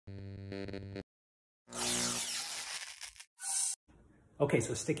Okay,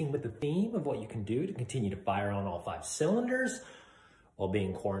 so sticking with the theme of what you can do to continue to fire on all 5 cylinders while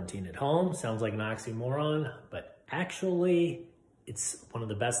being quarantined at home. Sounds like an oxymoron, but actually it's one of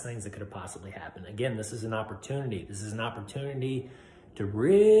the best things that could have possibly happened. Again, this is an opportunity. This is an opportunity to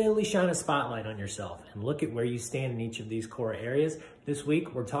really shine a spotlight on yourself and look at where you stand in each of these core areas. This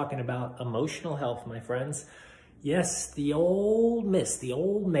week, we're talking about emotional health, my friends. Yes, the old miss, the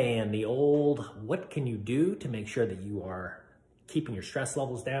old man, the old, what can you do to make sure that you are keeping your stress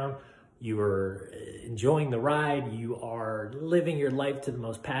levels down, you are enjoying the ride, you are living your life to the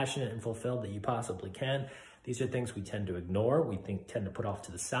most passionate and fulfilled that you possibly can. These are things we tend to ignore, we tend to put off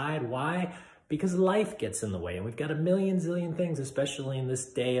to the side. Why? Because life gets in the way, and we've got a million zillion things, especially in this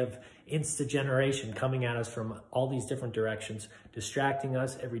day of Insta generation, coming at us from all these different directions, distracting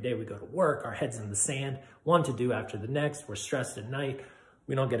us. Every day we go to work, our head's in the sand, one to do after the next. We're stressed at night.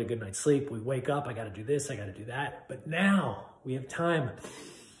 We don't get a good night's sleep. We wake up, I got to do this, I got to do that. But now we have time.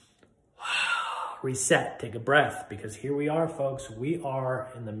 Reset, take a breath, because here we are, folks. We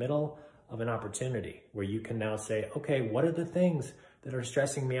are in the middle of an opportunity where you can now say, okay, what are the things that are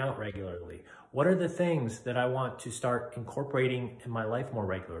stressing me out regularly? What are the things that I want to start incorporating in my life more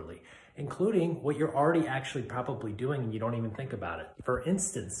regularly, including what you're already actually probably doing and you don't even think about it. For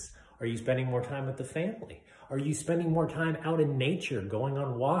instance, are you spending more time with the family? Are you spending more time out in nature, going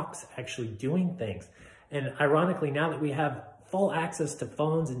on walks, actually doing things? And ironically, now that we have full access to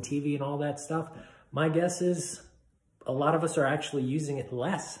phones and TV and all that stuff, my guess is a lot of us are actually using it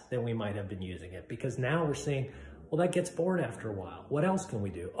less than we might have been using it, because now we're seeing, well, that gets bored after a while. What else can we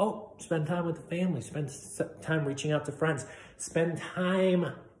do? Oh, spend time with the family, spend time reaching out to friends, spend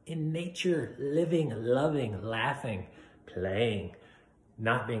time in nature, living, loving, laughing, playing,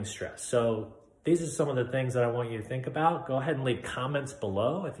 not being stressed. So these are some of the things that I want you to think about. Go ahead and leave comments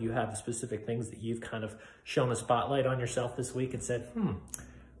below if you have specific things that you've kind of shown a spotlight on yourself this week and said,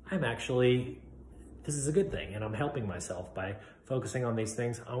 this is a good thing, and I'm helping myself by focusing on these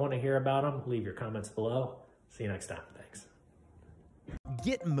things. I want to hear about them. Leave your comments below. See you next time. Thanks.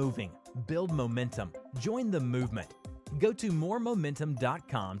 Get moving. Build momentum. Join the movement. Go to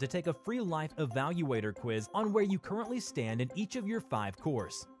moremomentum.com to take a free Life Evaluator Quiz on where you currently stand in each of your 5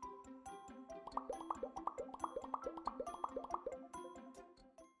 cores.